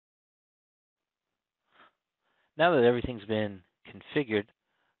Now that everything's been configured,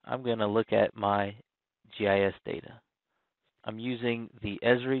 I'm going to look at my GIS data. I'm using the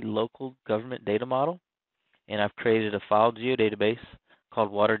Esri Local Government Data Model, and I've created a file geodatabase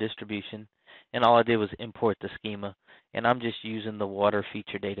called Water Distribution, and all I did was import the schema, and I'm just using the water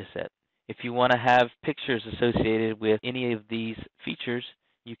feature data set. If you want to have pictures associated with any of these features,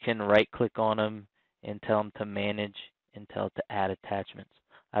 you can right-click on them and tell them to manage and tell it to add attachments.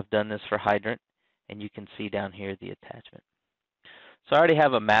 I've done this for hydrant, and you can see down here the attachment. So I already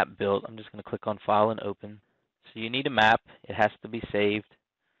have a map built. I'm just going to click on File and Open. So you need a map. It has to be saved.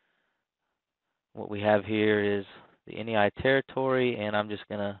 What we have here is the NEI territory, and I'm just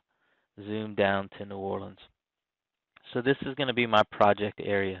going to zoom down to New Orleans. So this is going to be my project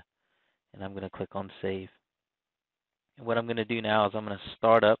area, and I'm going to click on Save. And what I'm going to do now is I'm going to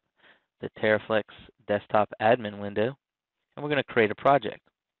start up the TerraFlex desktop admin window, and we're going to create a project.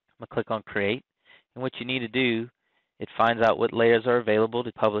 I'm going to click on Create, and what you need to do, it finds out what layers are available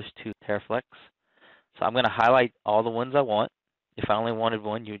to publish to TerraFlex. So I'm going to highlight all the ones I want. If I only wanted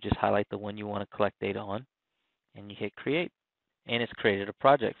one, you would just highlight the one you want to collect data on, and you hit Create, and it's created a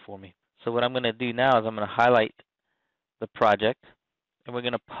project for me. So what I'm going to do now is I'm going to highlight the project, and we're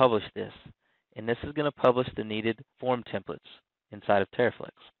going to publish this. And this is going to publish the needed form templates inside of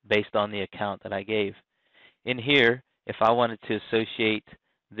TerraFlex based on the account that I gave. In here, if I wanted to associate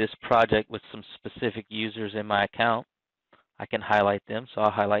this project with some specific users in my account, I can highlight them. So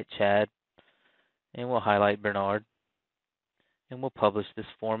I'll highlight Chad, and we'll highlight Bernard, and we'll publish this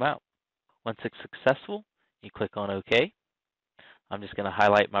form out. Once it's successful, you click on OK. I'm just going to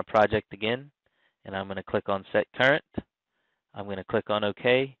highlight my project again, and I'm going to click on Set Current. I'm going to click on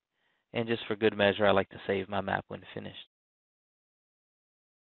OK, and just for good measure, I like to save my map when finished.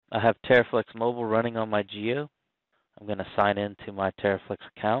 I have TerraFlex Mobile running on my Geo. I'm going to sign in to my TerraFlex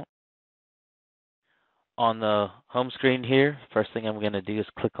account. On the home screen here, first thing I'm going to do is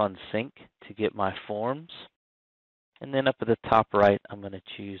click on Sync to get my forms. And then up at the top right, I'm going to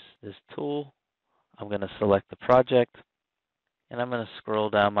choose this tool. I'm going to select the project, and I'm going to scroll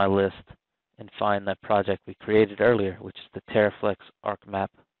down my list and find that project we created earlier, which is the TerraFlex ArcMap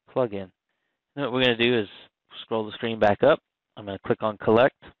plugin. And what we're going to do is scroll the screen back up. I'm going to click on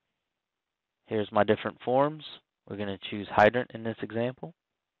Collect. Here's my different forms. We're going to choose Hydrant in this example.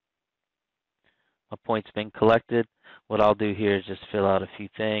 My point's been collected. What I'll do here is just fill out a few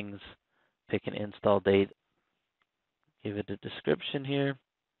things, pick an install date, give it a description here.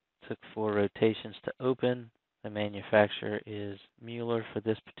 Took 4 rotations to open. The manufacturer is Mueller for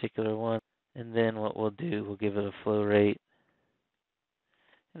this particular one. And then what we'll do, we'll give it a flow rate,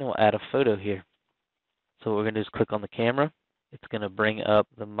 and we'll add a photo here. So what we're going to do is click on the camera. It's going to bring up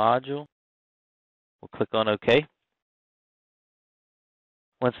the module. We'll click on OK.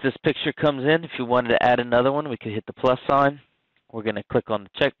 Once this picture comes in, if you wanted to add another one, we could hit the plus sign. We're going to click on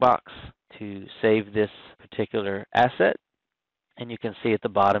the checkbox to save this particular asset. And you can see at the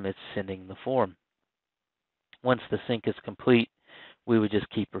bottom it's sending the form. Once the sync is complete, we would just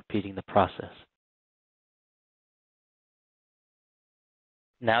keep repeating the process.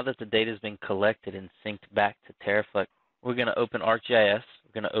 Now that the data has been collected and synced back to TerraFlex, we're going to open ArcGIS.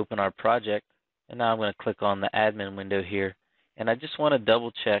 We're going to open our project. And now I'm going to click on the admin window here. And I just want to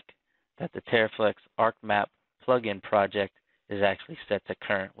double check that the TerraFlex ArcMap plugin project is actually set to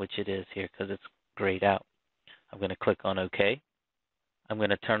current, which it is here because it's grayed out. I'm going to click on OK. I'm going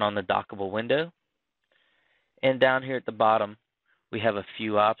to turn on the dockable window. And down here at the bottom, we have a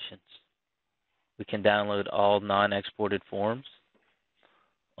few options. We can download all non-exported forms,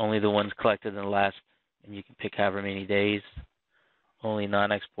 only the ones collected in the last, and you can pick however many days, only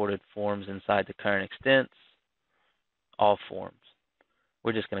non-exported forms inside the current extents, all forms.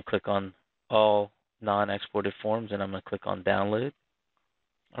 We're just going to click on all non-exported forms, and I'm going to click on download.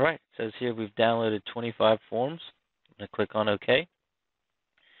 All right, it says here we've downloaded 25 forms. I'm going to click on OK.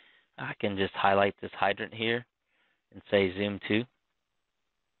 I can just highlight this hydrant here and say zoom to.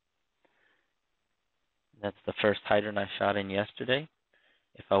 That's the first hydrant I shot in yesterday.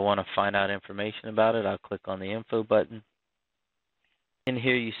 If I want to find out information about it, I'll click on the info button. In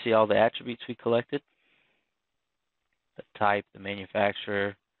here you see all the attributes we collected, the type, the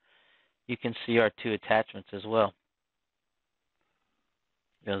manufacturer. You can see our 2 attachments as well.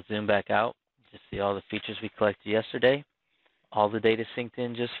 You'll zoom back out, just see all the features we collected yesterday. All the data synced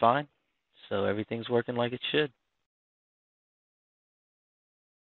in just fine, so everything's working like it should.